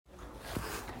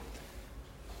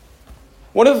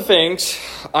One of the things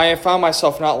I have found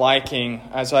myself not liking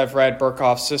as I've read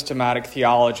Berkhof's systematic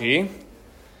theology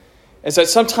is that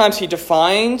sometimes he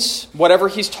defines whatever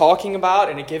he's talking about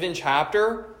in a given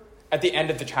chapter at the end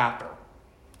of the chapter.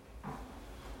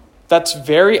 That's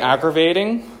very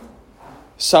aggravating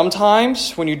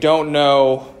sometimes when you don't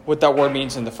know what that word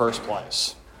means in the first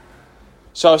place.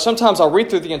 So sometimes I'll read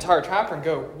through the entire chapter and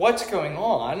go, what's going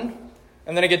on?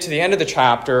 And then I get to the end of the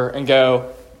chapter and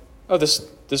go, oh, this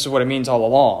is what it means all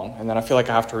along. And then I feel like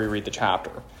I have to reread the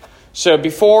chapter. So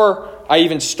before I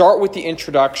even start with the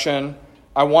introduction,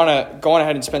 I want to go on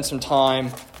ahead and spend some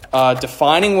time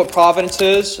defining what providence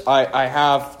is. I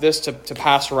have this to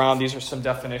pass around. These are some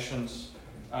definitions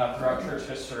throughout church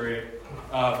history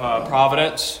of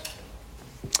providence.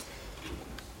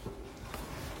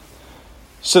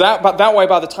 So that way,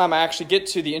 by the time I actually get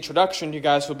to the introduction, you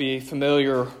guys will be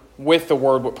familiar with the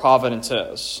word what providence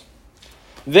is.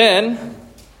 Then,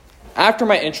 after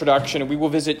my introduction, we will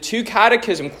visit two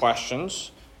catechism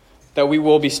questions that we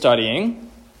will be studying.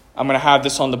 I'm going to have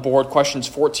this on the board, questions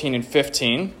 14 and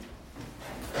 15.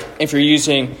 If you're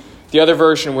using the other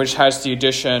version, which has the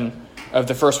addition of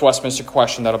the first Westminster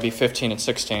question, that'll be 15 and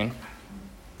 16.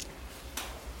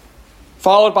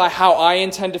 Followed by how I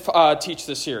intend to teach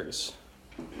this series.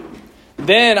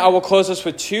 Then I will close us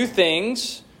with two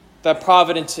things that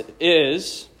providence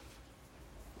is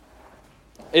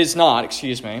not.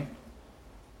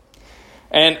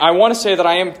 And I want to say that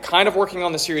I am kind of working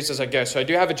on the series as I go. So I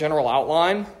do have a general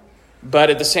outline, but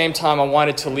at the same time, I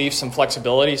wanted to leave some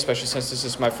flexibility, especially since this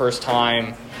is my first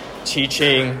time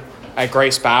teaching at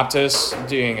Grace Baptist,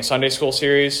 doing a Sunday school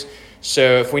series. So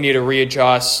if we need to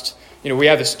readjust, we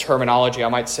have this terminology. I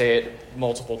might say it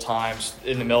multiple times.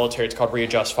 In the military, it's called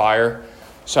readjust fire.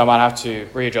 So I might have to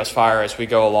readjust fire as we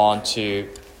go along to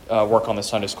work on the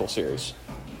Sunday school series.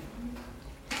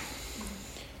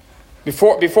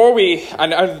 Before we, I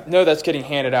know that's getting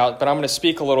handed out, but I'm going to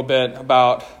speak a little bit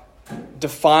about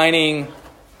defining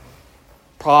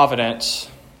providence.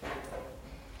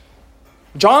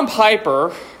 John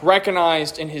Piper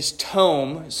recognized in his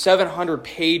tome, 700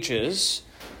 pages,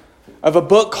 of a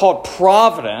book called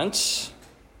Providence,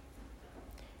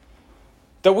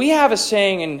 that we have a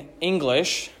saying in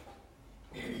English,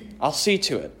 I'll see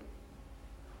to it.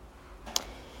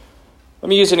 Let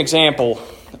me use an example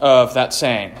of that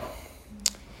saying.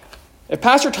 If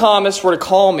Pastor Thomas were to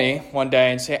call me one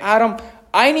day and say, Adam,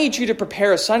 I need you to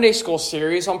prepare a Sunday school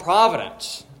series on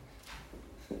providence.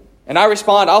 And I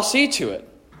respond, I'll see to it.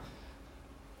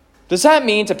 Does that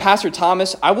mean to Pastor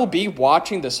Thomas, I will be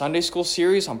watching the Sunday school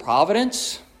series on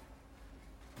providence?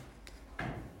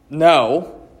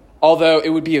 No, although it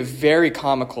would be a very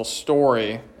comical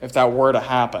story if that were to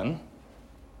happen.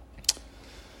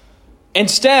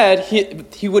 Instead,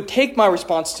 he would take my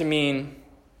response to mean,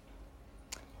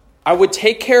 I would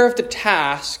take care of the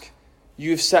task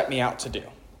you've set me out to do.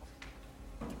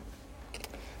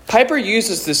 Piper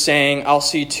uses this saying, I'll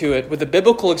see to it, with a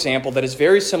biblical example that is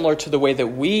very similar to the way that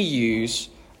we use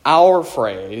our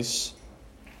phrase,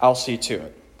 I'll see to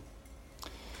it.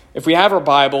 If we have our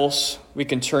Bibles, we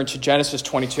can turn to Genesis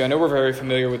 22. I know we're very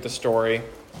familiar with the story.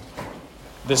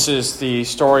 This is the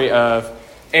story of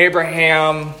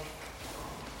Abraham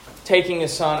taking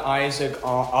his son Isaac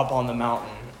up on the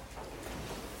mountain.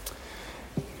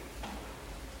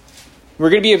 We're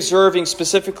going to be observing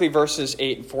specifically verses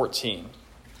 8 and 14.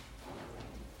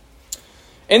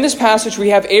 In this passage, we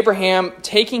have Abraham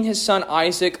taking his son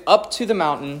Isaac up to the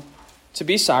mountain to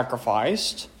be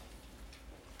sacrificed.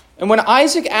 And when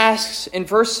Isaac asks in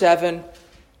verse 7,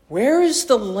 where is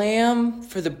the lamb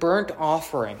for the burnt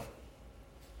offering?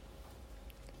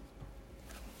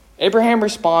 Abraham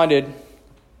responded,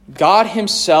 God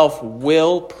himself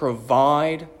will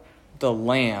provide the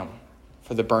lamb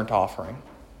for the burnt offering.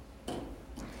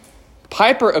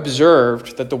 Piper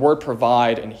observed that the word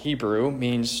provide in Hebrew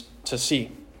means to see.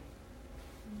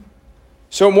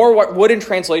 So more what wooden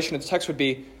translation of the text would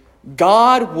be,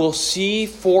 God will see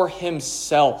for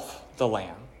himself the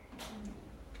lamb.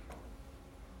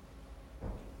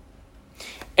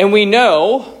 And we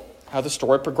know how the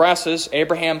story progresses.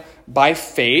 Abraham, by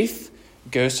faith,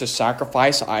 goes to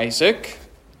sacrifice Isaac.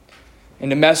 And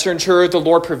the messenger of the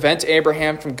Lord prevents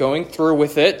Abraham from going through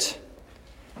with it.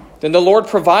 Then the Lord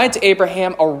provides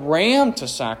Abraham a ram to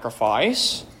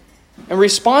sacrifice. In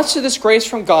response to this grace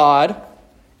from God,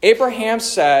 Abraham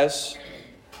says,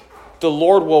 the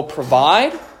Lord will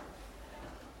provide.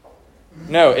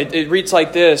 No, it reads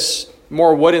like this,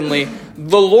 more woodenly.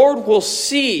 The Lord will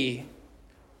see,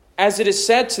 as it is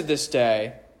said to this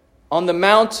day, on the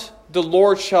mount the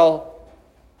Lord shall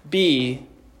be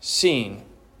seen.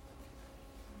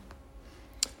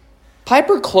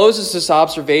 Piper closes this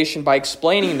observation by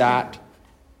explaining that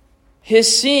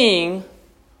his seeing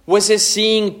was his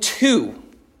seeing too.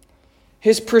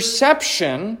 His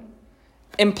perception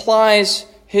implies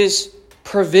his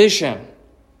provision,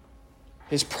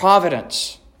 his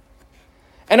providence.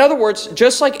 In other words,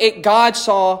 just like God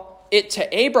saw it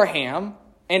to Abraham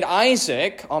and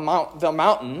Isaac on the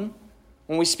mountain,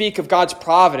 when we speak of God's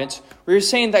providence, we're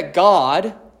saying that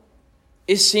God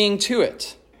is seeing to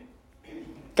it.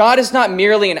 God is not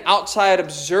merely an outside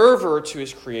observer to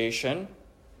his creation,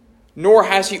 nor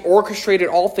has he orchestrated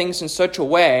all things in such a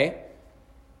way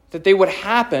that they would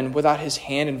happen without his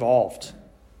hand involved.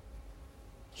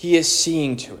 He is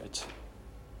seeing to it.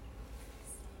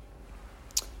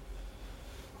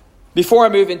 Before I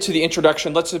move into the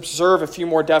introduction, let's observe a few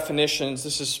more definitions.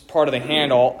 This is part of the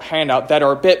handout that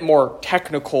are a bit more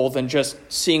technical than just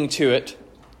seeing to it.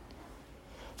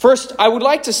 First, I would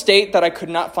like to state that I could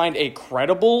not find a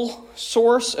credible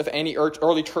source of any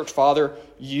early church father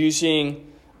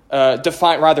using,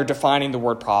 defining the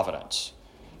word providence.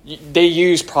 They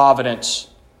use providence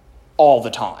all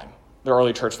the time, the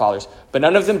early church fathers, but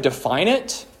none of them define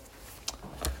it.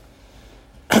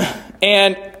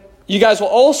 And you guys will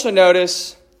also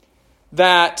notice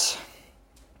that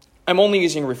I'm only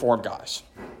using Reformed guys.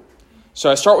 So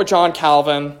I start with John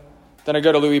Calvin, then I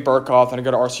go to Louis Berkhoff, then I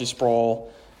go to R.C. Sproul,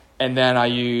 and then I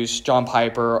use John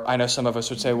Piper. I know some of us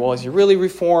would say, well, is he really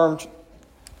Reformed?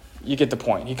 You get the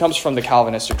point. He comes from the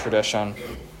Calvinistic tradition.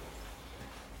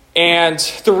 And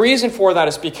the reason for that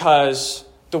is because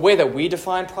the way that we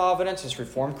define providence as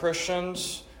Reformed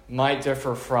Christians might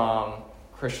differ from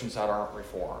Christians that aren't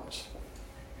Reformed.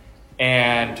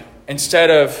 And instead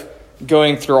of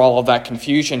going through all of that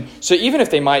confusion, so even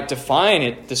if they might define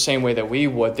it the same way that we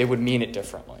would, they would mean it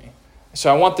differently. So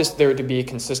I want there to be a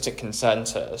consistent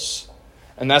consensus.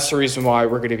 And that's the reason why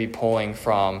we're going to be pulling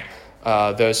from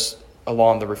those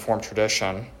along the Reformed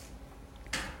tradition.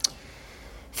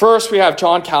 First, we have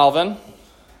John Calvin,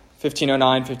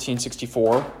 1509,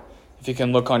 1564. If you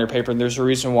can look on your paper, and there's a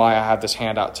reason why I have this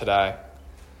handout today.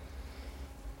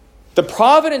 The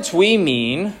providence we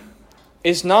mean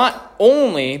is not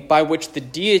only by which the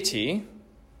deity,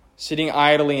 sitting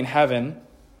idly in heaven,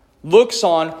 looks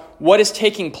on what is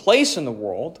taking place in the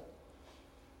world,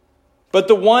 but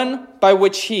the one by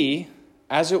which he,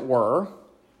 as it were,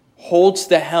 holds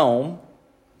the helm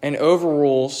and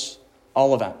overrules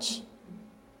all events.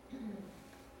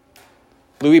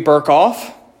 Louis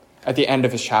Berkhoff, at the end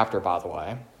of his chapter, by the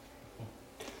way,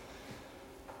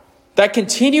 that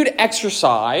continued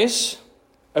exercise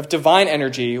of divine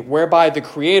energy whereby the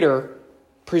Creator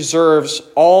preserves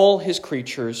all his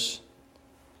creatures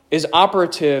is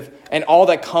operative in all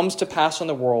that comes to pass in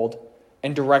the world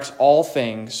and directs all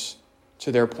things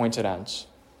to their appointed ends.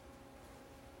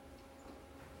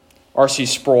 R.C.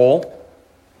 Sproul,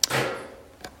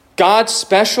 God's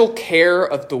special care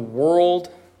of the world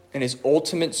and his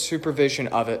ultimate supervision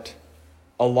of it,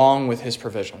 along with his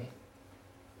provision.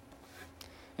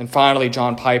 And finally,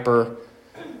 John Piper,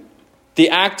 the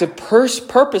act of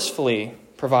purposefully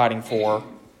providing for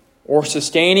or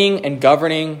sustaining and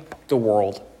governing the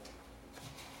world.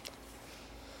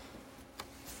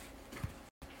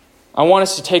 I want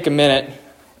us to take a minute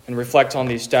and reflect on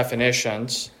these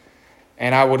definitions,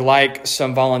 and I would like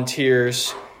some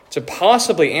volunteers to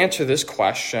possibly answer this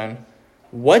question: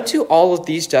 what do all of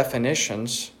these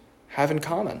definitions have in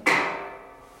common?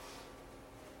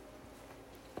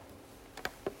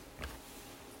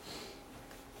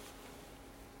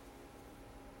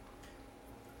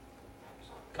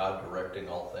 God directing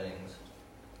all things.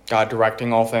 God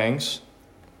directing all things.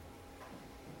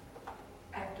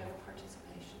 Active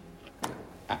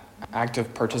participation.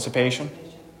 Active participation.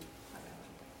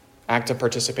 Active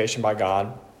participation by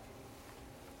God.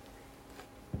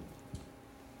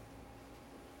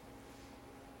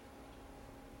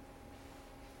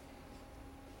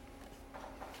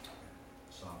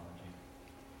 Sovereignty.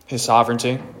 His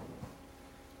sovereignty.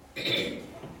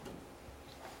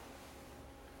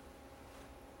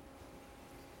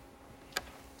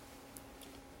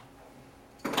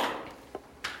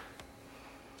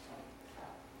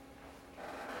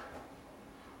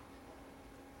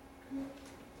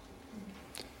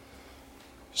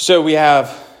 So we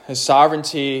have his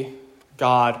sovereignty,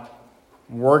 God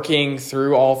working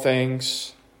through all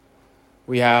things.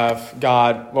 We have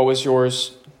God, what was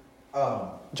yours,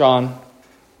 John?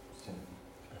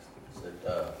 Is it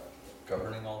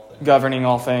governing all things? Governing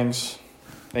all things.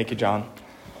 Thank you, John.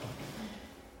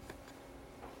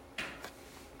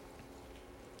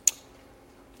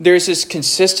 There's this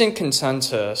consistent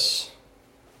consensus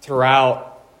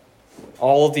throughout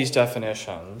all of these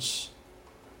definitions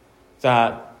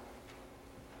that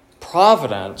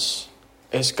providence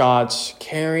is God's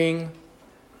caring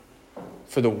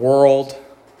for the world,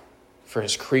 for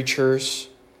his creatures,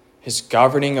 his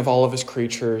governing of all of his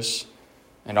creatures,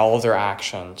 and all of their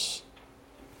actions.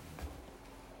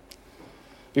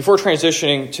 Before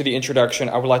transitioning to the introduction,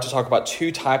 I would like to talk about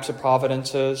two types of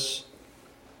providences.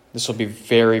 This will be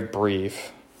very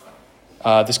brief.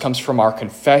 This comes from our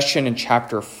confession in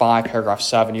chapter 5, paragraph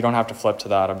 7. You don't have to flip to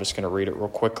that. I'm just going to read it real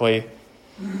quickly.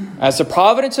 As the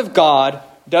providence of God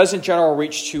does in general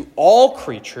reach to all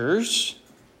creatures,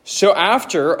 so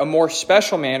after a more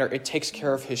special manner it takes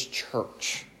care of his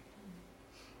church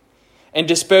and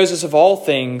disposes of all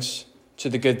things to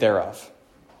the good thereof.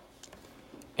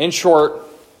 In short,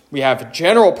 we have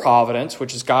general providence,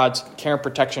 which is God's care and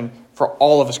protection for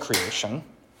all of his creation.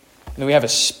 And then we have a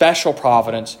special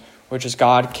providence, which is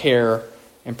God's care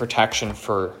and protection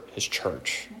for his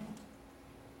church.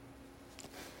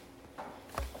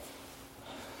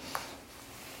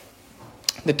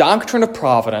 The doctrine of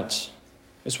providence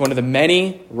is one of the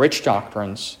many rich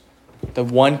doctrines that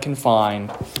one can find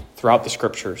throughout the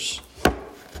scriptures.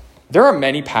 There are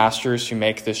many pastors who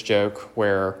make this joke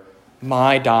where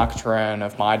my doctrine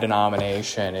of my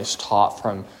denomination is taught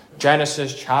from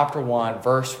Genesis chapter 1,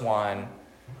 verse 1,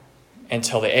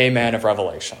 until the amen of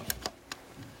Revelation.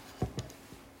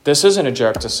 This isn't a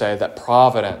joke to say that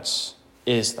providence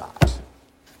is that.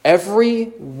 Every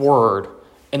word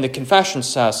in the confession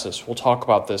says this. We'll talk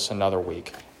about this another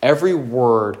week. Every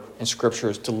word in Scripture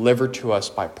is delivered to us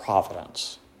by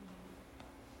providence.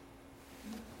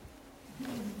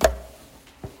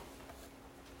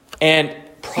 And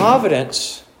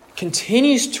providence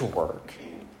continues to work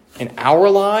in our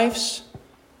lives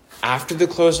after the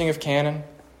closing of canon.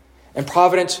 And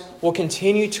providence will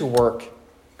continue to work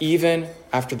even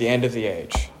after the end of the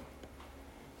age.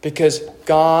 Because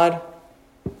God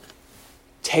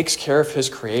takes care of his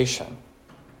creation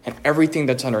and everything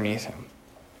that's underneath him.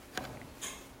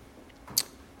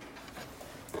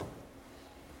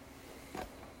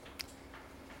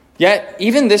 Yet,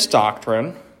 even this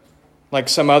doctrine, like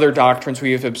some other doctrines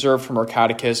we have observed from our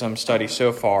catechism study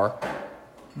so far,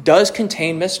 does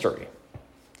contain mystery.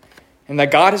 And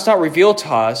that God has not revealed to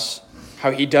us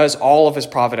how he does all of his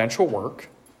providential work.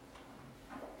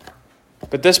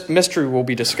 But this mystery will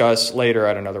be discussed later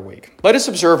at another week. Let us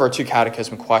observe our two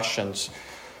catechism questions.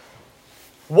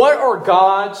 What are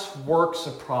God's works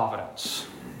of providence?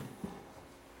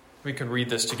 We could read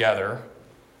this together.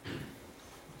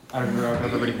 I don't know if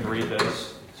everybody can read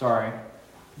this. Sorry.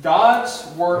 God's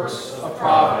works of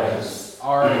providence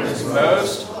are his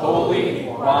most holy,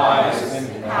 wise,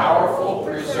 and powerful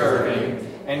preserving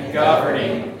and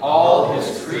governing all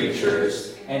his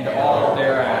creatures and all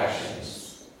their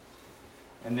actions.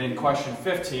 And then question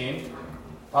 15.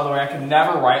 By the way, I can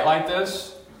never write like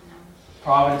this.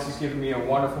 Providence has given me a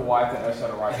wonderful wife that knows how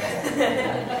to write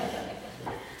that.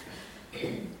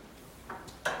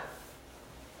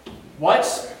 What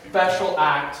special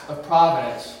act of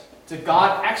providence did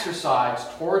God exercise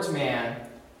towards man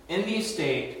in the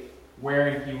estate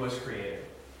wherein he was created?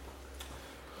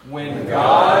 When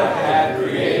God had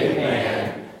created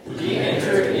man, he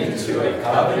entered into a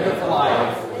covenant of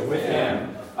life with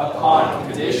him upon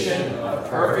condition of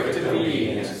perfect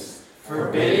obedience,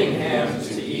 forbidding him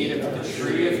to eat of the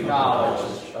tree of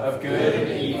knowledge of good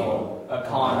and evil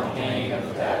upon pain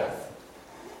of death.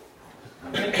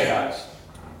 Think, guys.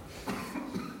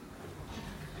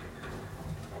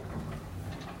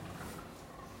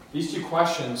 These two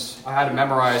questions I had to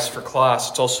memorize for class.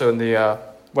 It's also in the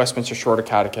Westminster Shorter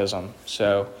Catechism.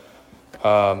 So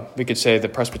we could say the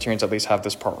Presbyterians at least have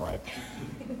this part right.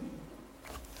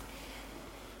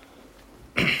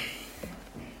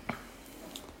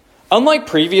 Unlike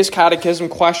previous catechism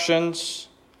questions,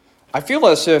 I feel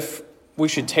as if we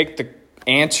should take the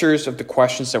answers of the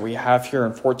questions that we have here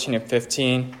in 14 and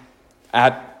 15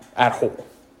 at whole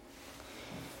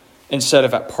instead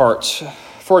of at parts.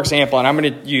 For example, and I'm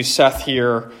going to use Seth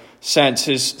here since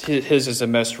his is the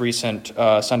most recent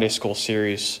Sunday school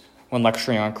series when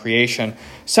lecturing on creation.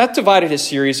 Seth divided his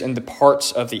series into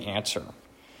parts of the answer.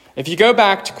 If you go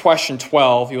back to question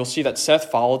 12, you will see that Seth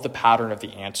followed the pattern of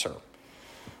the answer.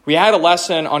 We had a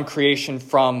lesson on creation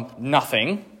from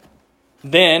nothing,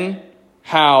 then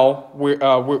how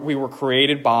we were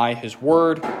created by his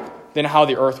word, then how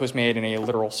the earth was made in a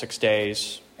literal 6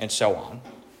 days, and so on.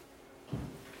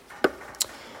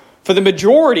 For the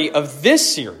majority of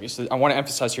this series, I want to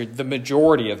emphasize here, the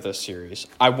majority of this series,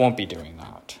 I won't be doing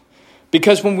that.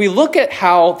 Because when we look at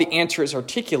how the answer is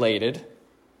articulated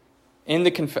in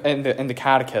the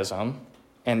catechism,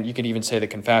 and you could even say the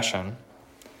confession,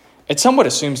 it somewhat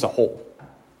assumes the whole.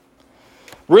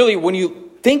 Really, when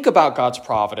you think about God's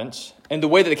providence and the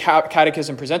way that the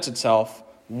Catechism presents itself,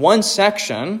 one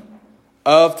section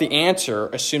of the answer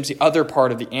assumes the other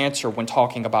part of the answer when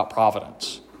talking about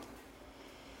providence.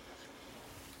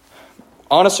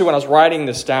 Honestly, when I was writing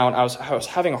this down, I was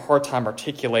having a hard time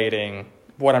articulating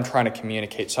what I'm trying to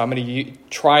communicate. So I'm going to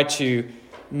try to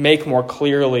make more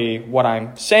clearly what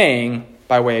I'm saying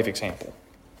by way of example.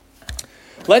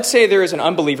 Let's say there is an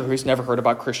unbeliever who's never heard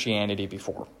about Christianity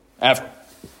before, ever.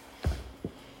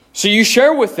 So you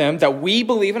share with them that we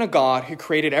believe in a God who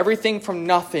created everything from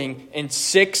nothing in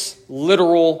 6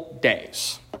 literal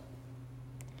days.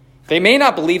 They may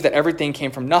not believe that everything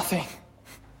came from nothing.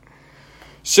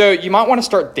 So you might want to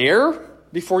start there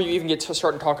before you even get to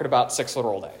start talking about 6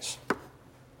 literal days.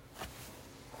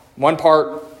 One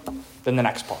part, then the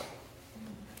next part.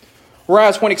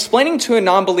 Whereas when explaining to a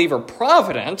non-believer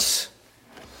providence,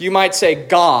 you might say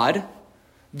God,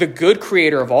 the good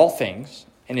creator of all things,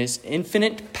 and his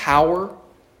infinite power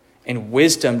and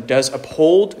wisdom does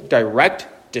uphold, direct,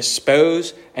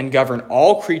 dispose, and govern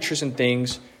all creatures and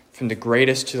things from the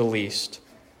greatest to the least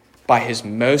by his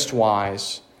most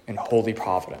wise and holy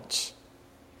providence.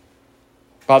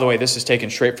 By the way, this is taken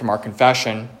straight from our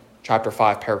confession, chapter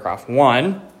 5, paragraph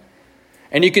 1.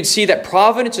 And you can see that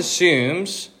providence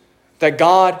assumes that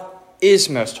God is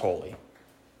most holy.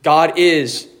 God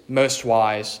is most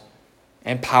wise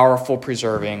and powerful,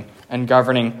 preserving and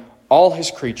governing all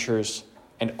his creatures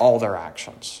and all their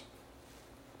actions.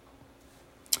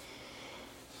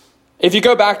 If you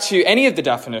go back to any of the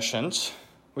definitions,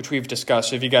 which we've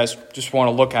discussed, if you guys just want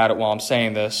to look at it while I'm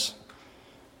saying this,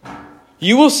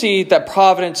 you will see that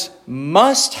providence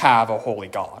must have a holy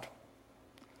God.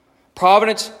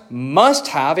 Providence must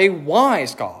have a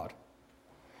wise God.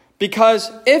 Because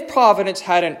if providence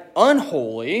had an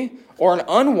unholy or an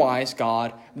unwise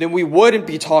God, then we wouldn't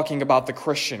be talking about the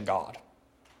Christian God.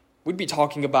 We'd be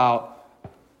talking about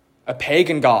a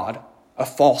pagan God, a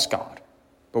false God.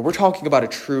 But we're talking about a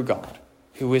true God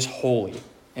who is holy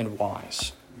and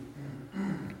wise.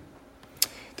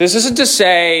 This isn't to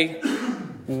say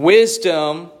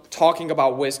wisdom, talking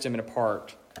about wisdom in a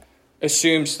part,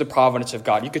 assumes the providence of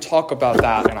God. You could talk about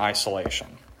that in isolation.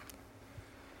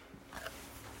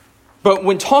 But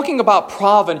when talking about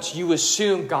providence, you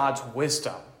assume God's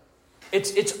wisdom.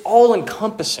 It's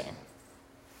all-encompassing.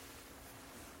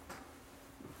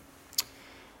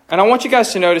 And I want you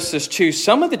guys to notice this too.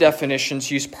 Some of the definitions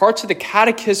use parts of the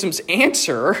Catechism's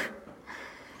answer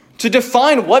to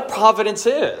define what providence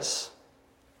is.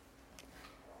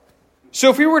 So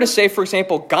if we were to say, for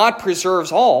example, God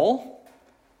preserves all,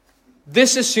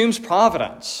 this assumes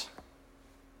providence.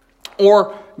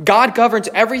 Or God governs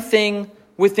everything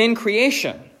within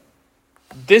creation.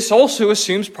 This also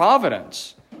assumes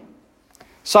providence.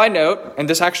 Side note, and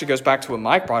this actually goes back to what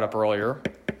Mike brought up earlier.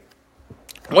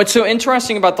 What's so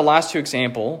interesting about the last two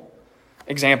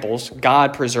examples,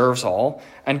 God preserves all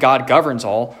and God governs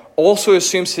all, also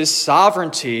assumes his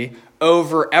sovereignty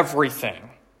over everything.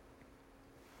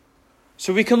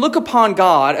 So we can look upon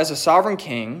God as a sovereign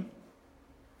king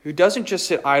who doesn't just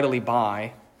sit idly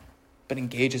by, but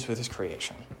engages with his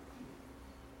creation.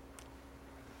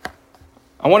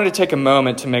 I wanted to take a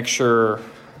moment to make sure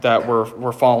that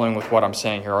we're following with what I'm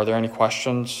saying here. Are there any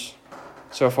questions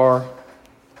so far?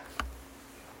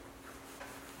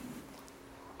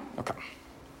 Okay.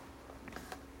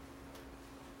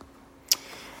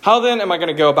 How then am I going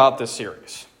to go about this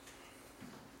series?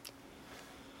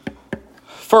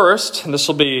 First, and this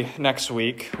will be next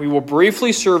week, we will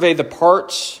briefly survey the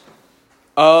parts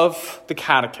of the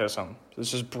Catechism.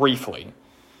 This is briefly,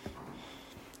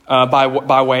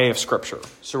 by way of Scripture.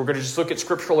 So we're going to just look at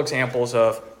scriptural examples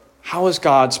of how is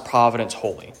God's providence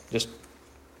holy? Just,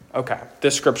 okay,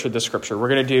 this scripture. We're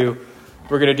going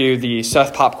to do the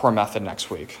Seth Popcorn method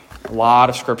next week. A lot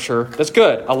of scripture. That's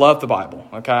good. I love the Bible,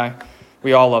 okay?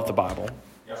 We all love the Bible.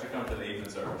 You have to come to the evening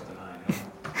service tonight.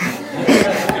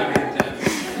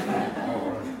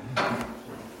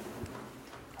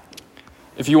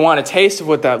 If you want a taste of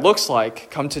what that looks like,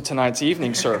 come to tonight's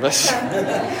evening service.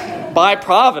 By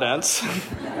providence,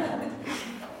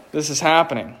 this is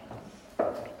happening.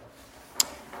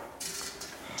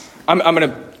 I'm going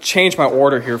to change my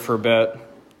order here for a bit.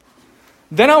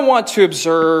 Then I want to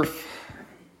observe.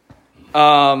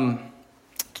 I'm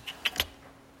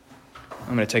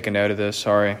going to take a note of this.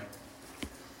 Sorry.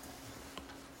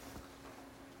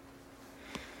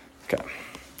 Okay.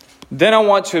 Then I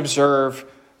want to observe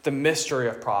the mystery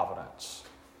of providence.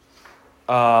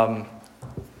 And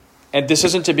this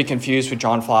isn't to be confused with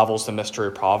John Flavel's The Mystery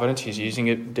of Providence. He's using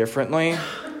it differently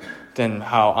than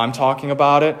how I'm talking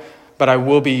about it. but I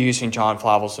will be using John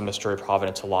Flavel's The Mystery of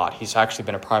Providence a lot. He's actually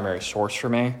been a primary source for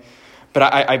me.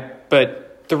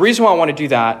 But the reason why I want to do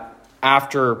that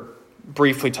after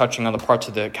briefly touching on the parts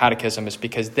of the catechism is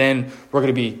because then we're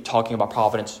going to be talking about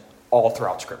providence all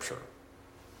throughout Scripture.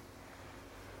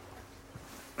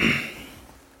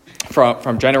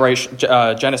 From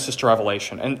Genesis to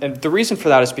Revelation. And the reason for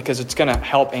that is because it's going to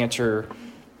help answer,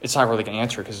 it's not really going to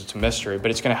answer because it's a mystery,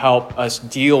 but it's going to help us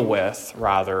deal with,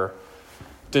 rather,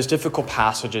 those difficult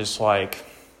passages like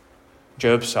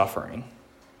Job's suffering.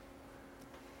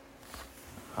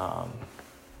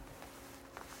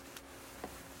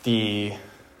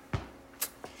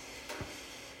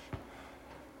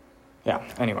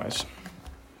 Anyways.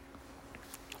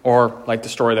 Or like the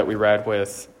story that we read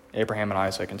with Abraham and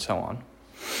Isaac and so on.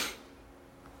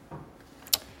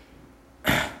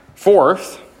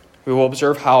 Fourth, we will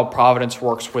observe how providence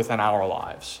works within our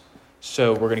lives.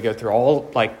 So we're going to go through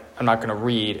I'm not going to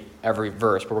read every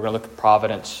verse, but we're going to look at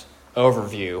providence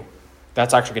overview.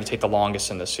 That's actually going to take the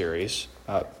longest in this series,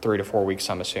 3 to 4 weeks,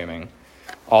 I'm assuming,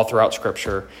 all throughout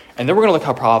Scripture. And then we're going to look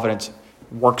how providence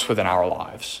works within our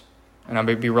lives. And I'm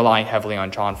going to be relying heavily on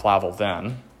John Flavel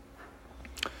then.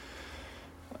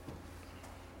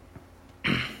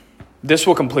 This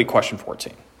will complete question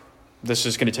 14. This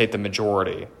is going to take the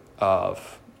majority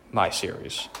of my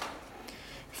series.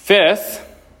 Fifth,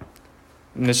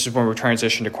 and this is when we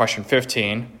transition to question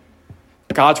 15,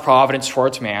 God's providence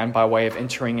towards man by way of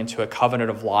entering into a covenant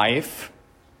of life,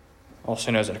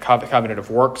 also known as a covenant of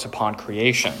works upon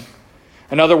creation.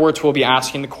 In other words, we'll be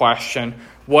asking the question,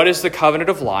 what is the covenant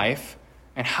of life,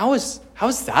 and how is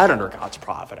that under God's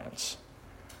providence?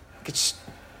 It's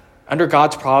under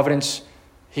God's providence,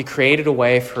 He created a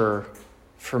way for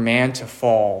man to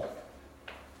fall.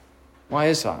 Why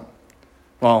is that?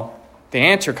 Well, the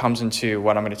answer comes into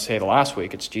what I'm going to say the last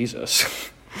week. It's Jesus.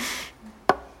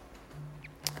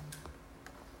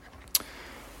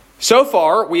 So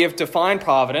far, we have defined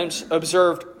providence,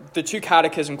 observed the 2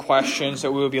 catechism questions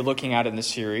that we will be looking at in this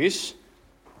series,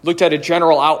 looked at a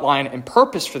general outline and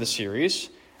purpose for the series,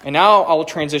 and now I will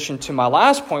transition to my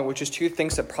last point, which is 2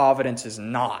 things that providence is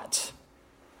not.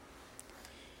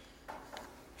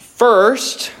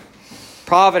 First,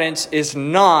 providence is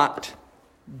not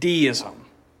deism.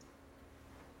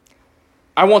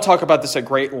 I won't talk about this at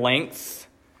great length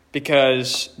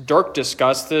because Dirk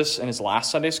discussed this in his last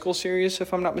Sunday school series,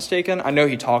 if I'm not mistaken. I know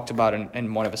he talked about it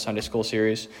in one of his Sunday school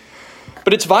series.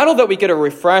 But it's vital that we get a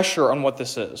refresher on what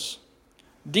this is.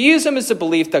 Deism is the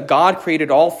belief that God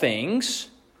created all things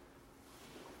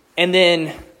and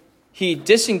then He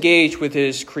disengaged with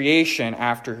His creation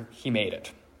after He made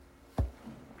it.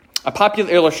 A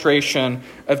popular illustration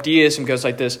of deism goes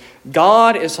like this.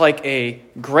 God is like a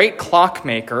great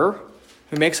clockmaker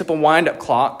who makes up a wind-up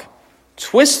clock,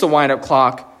 twists the wind-up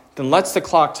clock, then lets the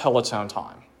clock tell its own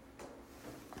time.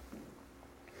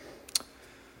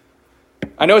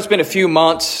 I know it's been a few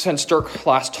months since Dirk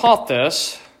last taught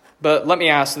this, but let me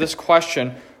ask this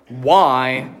question.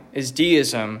 Why is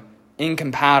deism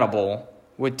incompatible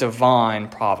with divine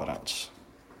providence?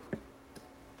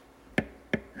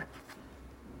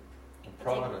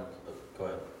 Providence. Go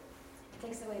ahead. It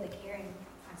takes away the caring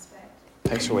aspect.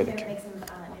 Takes away the It caring. makes them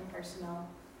impersonal,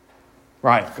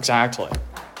 Right, exactly.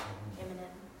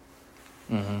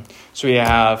 imminent. So we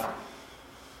have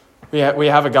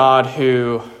a God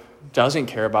who doesn't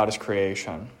care about His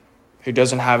creation, who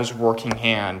doesn't have His working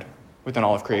hand within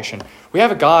all of creation. We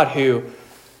have a God who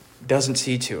doesn't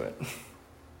see to it,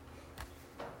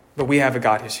 but we have a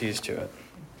God who sees to it.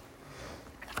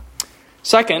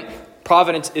 Second,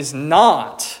 providence is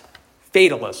not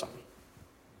fatalism.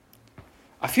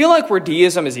 I feel like where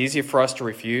deism is easy for us to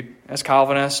refute as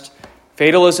Calvinists,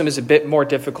 fatalism is a bit more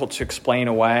difficult to explain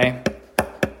away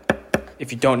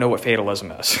if you don't know what fatalism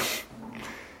is.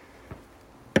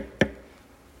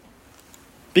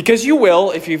 Because you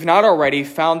will, if you've not already,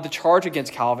 found the charge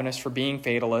against Calvinists for being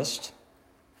fatalist.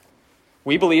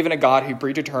 We believe in a God who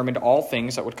predetermined all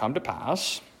things that would come to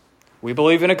pass. We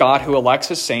believe in a God who elects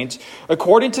His saints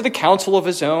according to the counsel of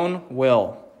His own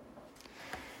will.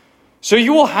 So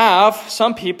you will have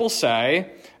some people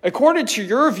say, according to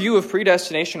your view of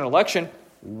predestination and election,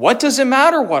 what does it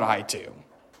matter what I do?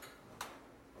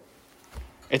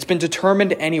 It's been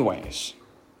determined anyways.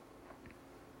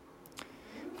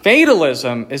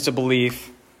 Fatalism is the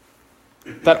belief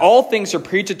that all things are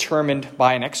predetermined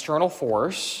by an external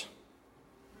force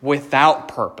without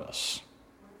purpose,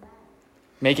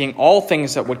 making all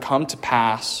things that would come to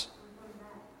pass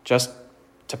just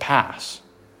to pass.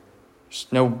 There's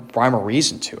no rhyme or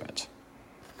reason to it.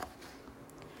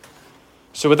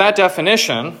 So with that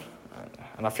definition,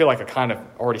 and I feel like I kind of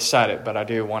already said it, but I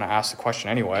do want to ask the question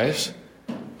anyways.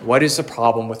 What is the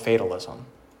problem with fatalism?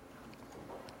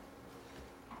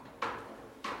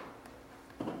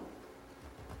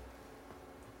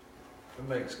 It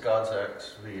makes God's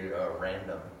acts be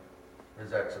random.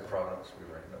 His acts of providence be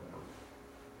random. Or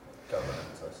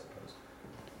governance, I suppose.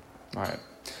 All right.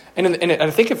 And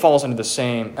I think it falls into the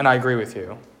same, and I agree with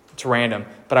you, it's random,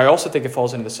 but I also think it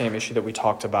falls into the same issue that we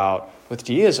talked about with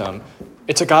deism.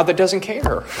 It's a God that doesn't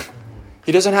care.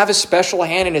 He doesn't have his special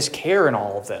hand in his care in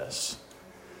all of this.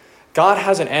 God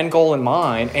has an end goal in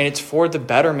mind, and it's for the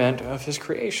betterment of his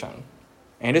creation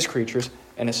and his creatures,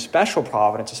 and a special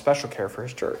providence, a special care for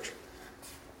his church.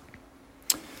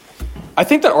 I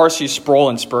think that R.C. Sproul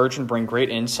and Spurgeon bring great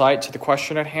insight to the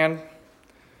question at hand.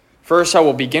 First, I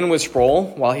will begin with Sproul.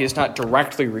 While he is not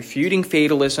directly refuting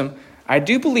fatalism, I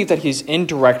do believe that he's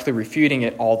indirectly refuting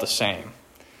it all the same.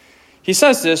 He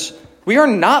says this: we are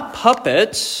not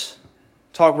puppets.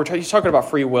 He's talking about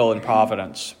free will and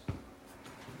providence.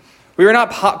 We are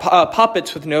not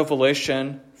puppets with no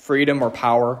volition, freedom, or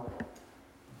power.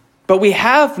 But we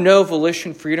have no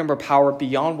volition, freedom, or power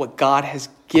beyond what God has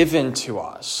given to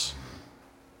us.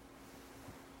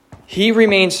 He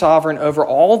remains sovereign over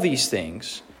all these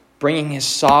things, bringing his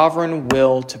sovereign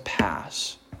will to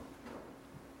pass.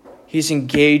 He's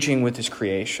engaging with his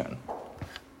creation.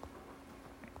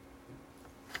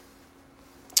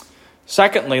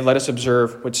 Secondly, let us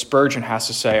observe what Spurgeon has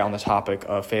to say on the topic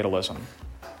of fatalism.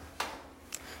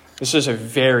 This is a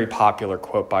very popular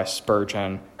quote by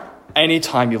Spurgeon.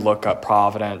 Anytime you look up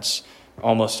Providence,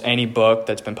 almost any book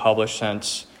that's been published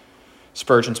since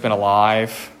Spurgeon's been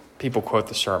alive, people quote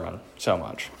the sermon so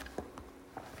much.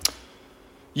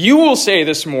 You will say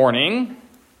this morning,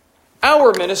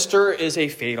 our minister is a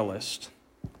fatalist.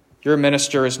 Your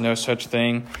minister is no such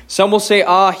thing. Some will say,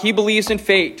 he believes in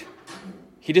fate.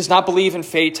 He does not believe in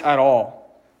fate at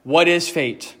all. What is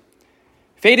fate?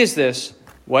 Fate is this: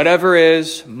 whatever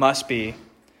is, must be.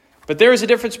 But there is a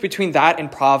difference between that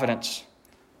and providence.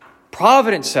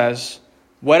 Providence says,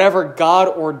 whatever God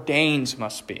ordains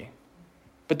must be.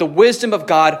 But the wisdom of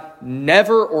God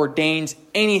never ordains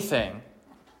anything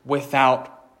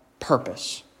without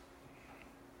purpose.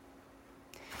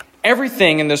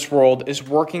 Everything in this world is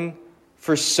working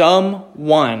for some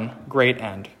one great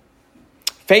end.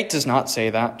 Fate does not say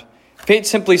that. Fate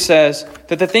simply says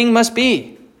that the thing must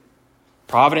be.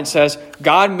 Providence says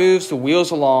God moves the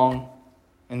wheels along,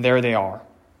 and there they are.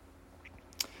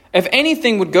 If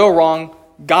anything would go wrong,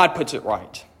 God puts it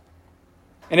right.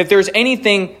 And if there's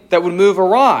anything that would move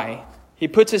awry, he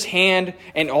puts his hand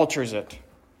and alters it.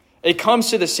 It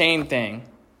comes to the same thing,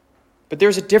 but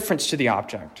there's a difference to the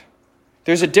object.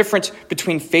 There's a difference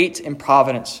between fate and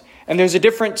providence. And there's a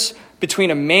difference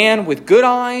between a man with good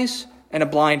eyes and a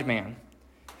blind man.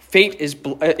 Fate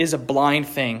is a blind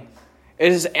thing.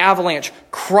 It is an avalanche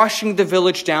crushing the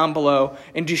village down below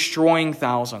and destroying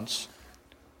thousands.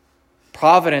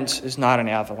 Providence is not an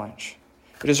avalanche.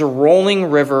 It is a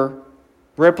rolling river,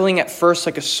 rippling at first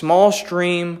like a small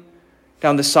stream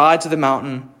down the sides of the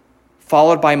mountain,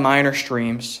 followed by minor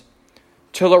streams,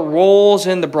 till it rolls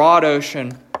in the broad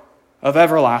ocean of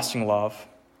everlasting love,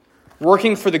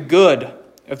 working for the good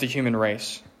of the human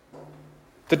race.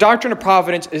 The doctrine of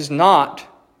providence is not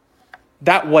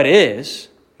that what is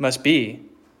must be,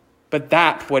 but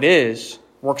that what is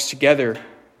works together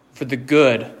for the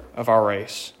good of our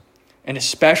race, and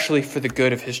especially for the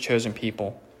good of his chosen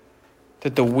people,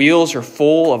 that the wheels are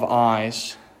full of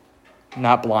eyes,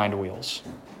 not blind wheels.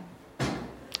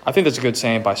 I think that's a good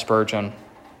saying by Spurgeon.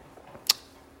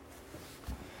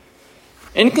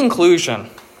 In conclusion,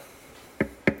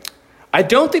 I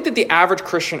don't think that the average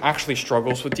Christian actually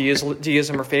struggles with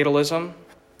deism or fatalism.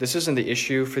 This isn't the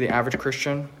issue for the average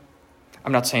Christian.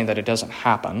 I'm not saying that it doesn't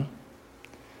happen.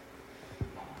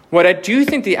 What I do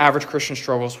think the average Christian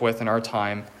struggles with in our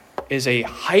time is a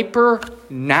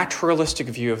hyper-naturalistic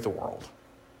view of the world.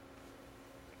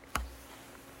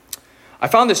 I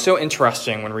found this so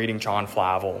interesting when reading John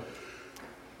Flavel,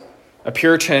 a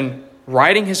Puritan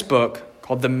writing his book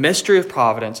called The Mystery of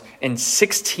Providence in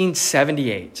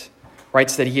 1678,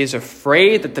 writes that he is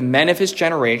afraid that the men of his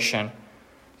generation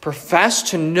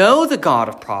profess to know the God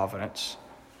of providence,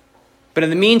 but in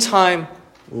the meantime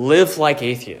live like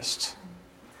atheists,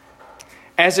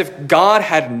 as if God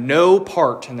had no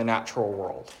part in the natural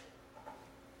world.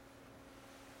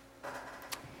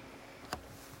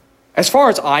 As far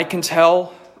as I can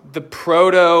tell, the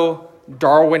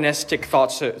proto-Darwinistic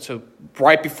thoughts, so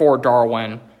right before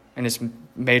Darwin and his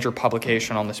major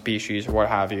publication on the species or what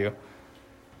have you,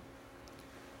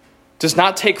 does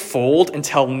not take fold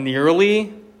until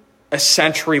nearly a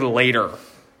century later.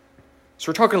 So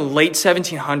we're talking late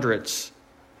 1700s.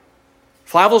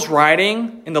 Flavel's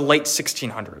writing in the late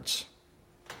 1600s.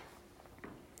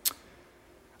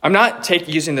 I'm not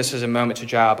using this as a moment to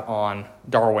jab on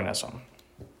Darwinism.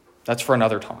 That's for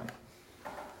another time.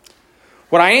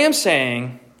 What I am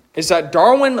saying is that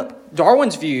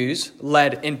Darwin's views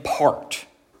led in part,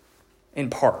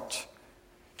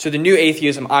 to the new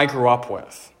atheism I grew up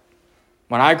with.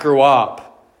 When I grew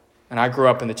up, and I grew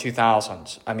up in the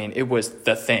 2000s, it was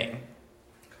the thing.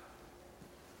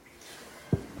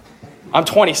 I'm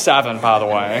 27, by the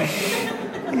way.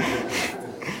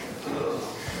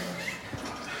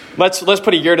 Let's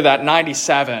put a year to that,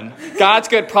 97. God's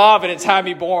good providence had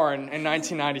me born in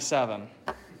 1997.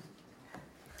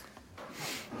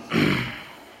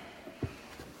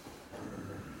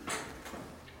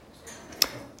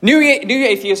 New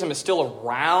atheism is still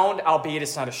around, albeit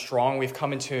it's not as strong. We've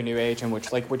come into a new age in which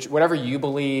whatever you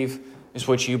believe is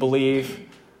what you believe,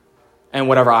 and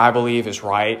whatever I believe is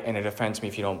right, and it offends me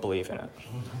if you don't believe in it.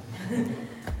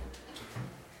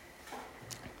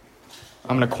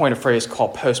 I'm going to coin a phrase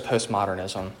called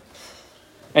postmodernism.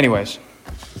 Anyways,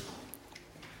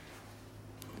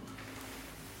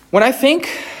 when I think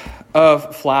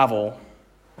of Flavel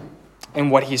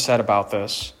and what he said about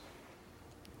this,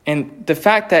 and the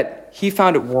fact that he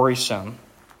found it worrisome,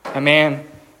 a man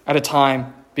at a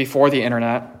time before the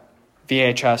internet,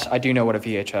 VHS, I do know what a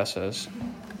VHS is,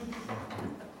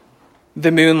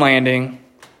 the moon landing,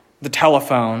 the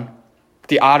telephone,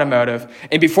 the automotive,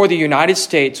 and before the United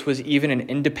States was even an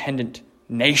independent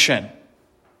nation.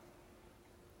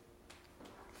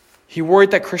 He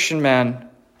worried that Christian men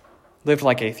lived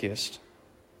like atheists.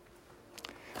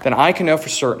 Then I can know for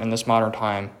certain in this modern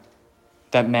time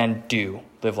that men do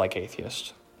live like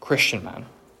atheists, Christian men.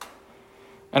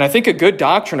 And I think a good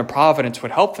doctrine of providence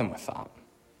would help them with that.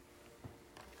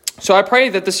 So I pray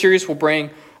that this series will bring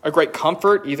a great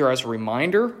comfort, either as a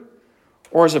reminder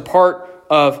or as a part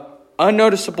of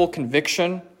unnoticeable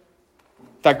conviction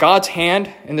that God's hand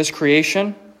in this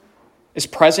creation is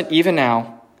present even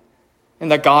now,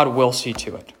 and that God will see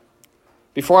to it.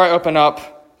 Before I open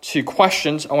up to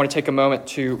questions, I want to take a moment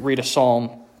to read a psalm.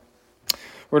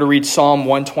 We're going to read Psalm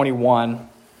 121.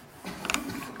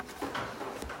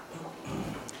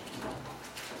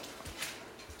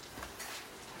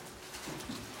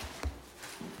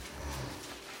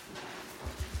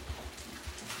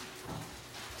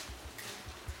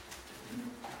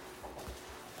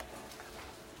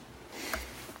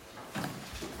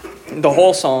 The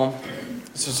whole psalm.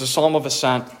 This is a psalm of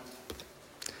ascent.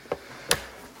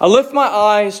 I lift my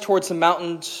eyes towards the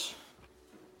mountains.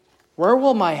 Where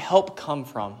will my help come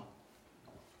from?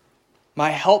 My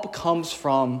help comes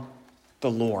from the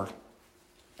Lord,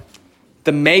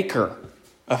 the maker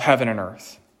of heaven and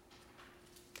earth.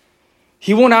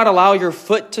 He will not allow your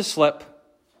foot to slip.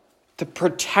 The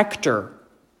protector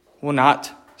will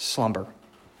not slumber.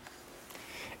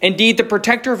 Indeed, the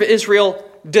protector of Israel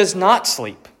does not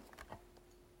sleep.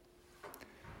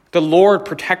 The Lord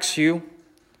protects you.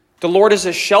 The Lord is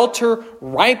a shelter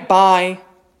right by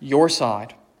your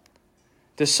side.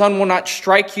 The sun will not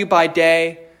strike you by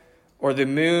day, or the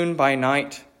moon by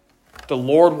night. The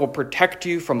Lord will protect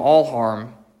you from all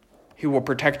harm. He will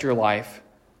protect your life.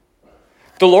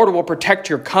 The Lord will protect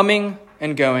your coming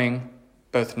and going,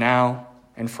 both now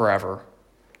and forever.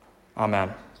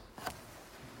 Amen.